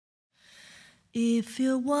If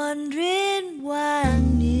you're wondering why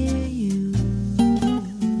I'm near you,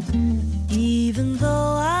 even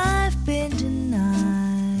though I've been denied,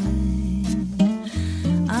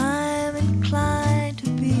 I'm inclined to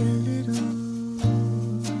be a little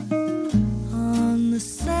on the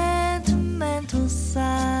sentimental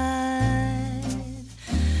side.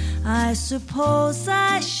 I suppose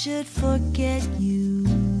I should forget you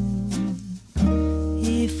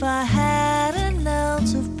if I had an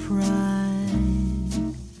ounce of pride.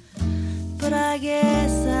 But I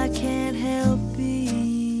guess I can't help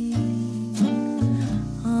being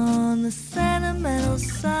on the sentimental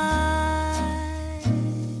side.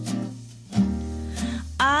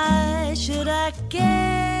 I should act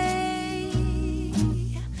gay,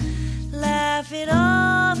 laugh it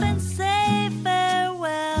off and say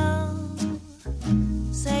farewell,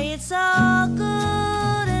 say it's all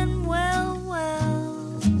good and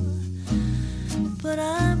well, but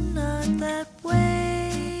I'm not that way.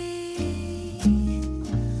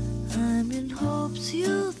 Hopes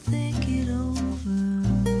you think it over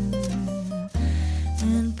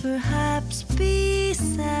and perhaps be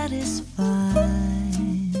satisfied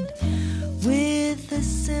with a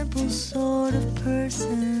simple sort of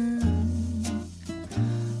person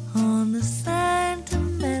on the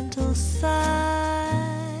sentimental side.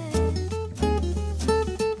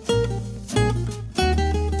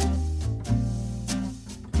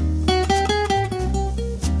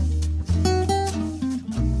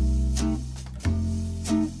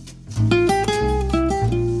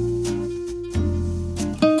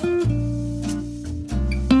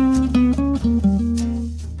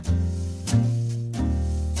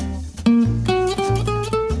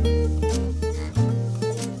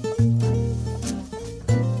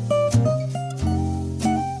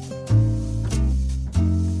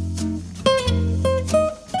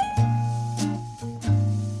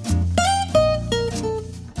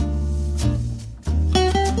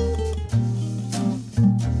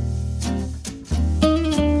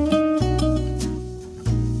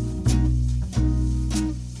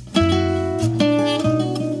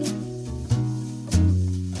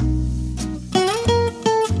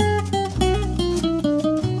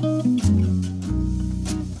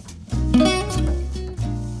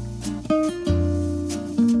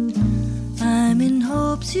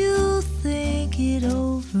 You think it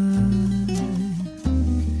over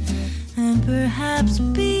and perhaps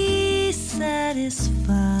be satisfied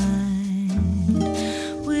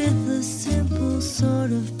with a simple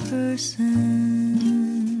sort of person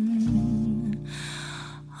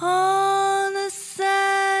on the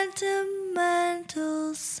sentimental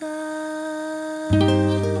side.